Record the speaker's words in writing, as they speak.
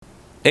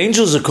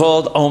Angels are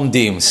called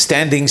omdim,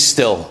 standing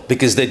still,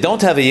 because they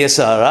don't have a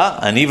yetzer hara,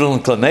 an evil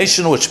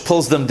inclination which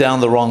pulls them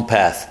down the wrong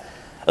path.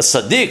 A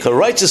tzaddik, a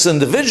righteous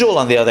individual,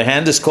 on the other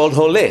hand, is called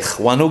Holekh,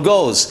 one who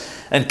goes,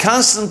 and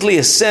constantly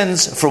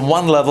ascends from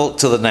one level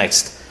to the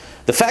next.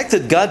 The fact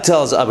that God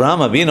tells Abraham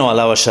Abinu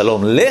alav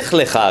shalom,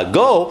 Lekha Lekha,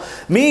 go,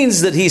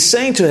 means that he's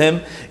saying to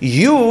him,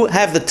 you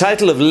have the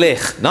title of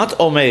Lech, not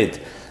Omed.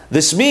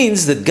 This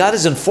means that God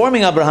is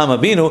informing Abraham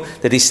Abinu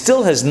that he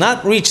still has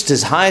not reached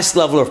his highest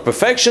level of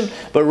perfection,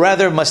 but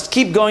rather must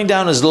keep going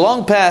down his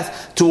long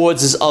path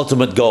towards his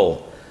ultimate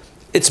goal.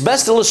 It's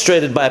best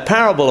illustrated by a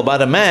parable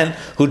about a man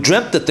who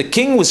dreamt that the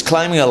king was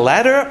climbing a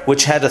ladder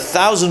which had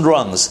 1,000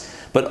 rungs,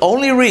 but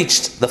only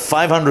reached the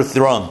 500th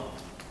rung.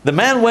 The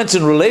man went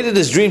and related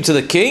his dream to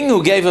the king,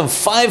 who gave him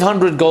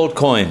 500 gold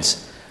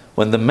coins.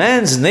 When the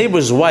man's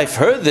neighbor's wife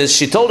heard this,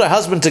 she told her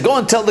husband to go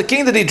and tell the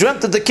king that he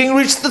dreamt that the king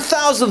reached the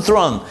 1,000th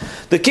rung.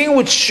 The king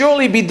would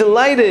surely be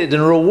delighted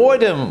and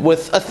reward him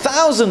with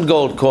 1,000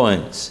 gold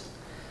coins.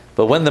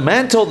 But when the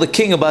man told the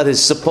king about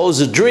his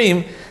supposed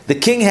dream, the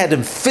king had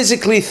him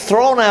physically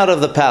thrown out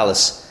of the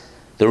palace.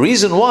 The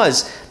reason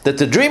was that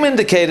the dream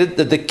indicated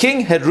that the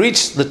king had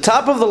reached the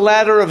top of the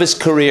ladder of his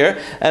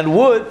career and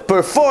would,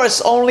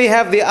 perforce, only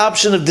have the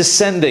option of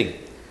descending.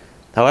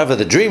 However,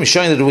 the dream,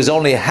 showing that it was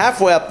only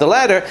halfway up the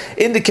ladder,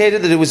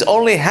 indicated that it was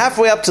only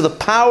halfway up to the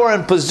power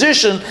and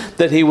position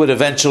that he would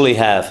eventually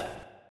have.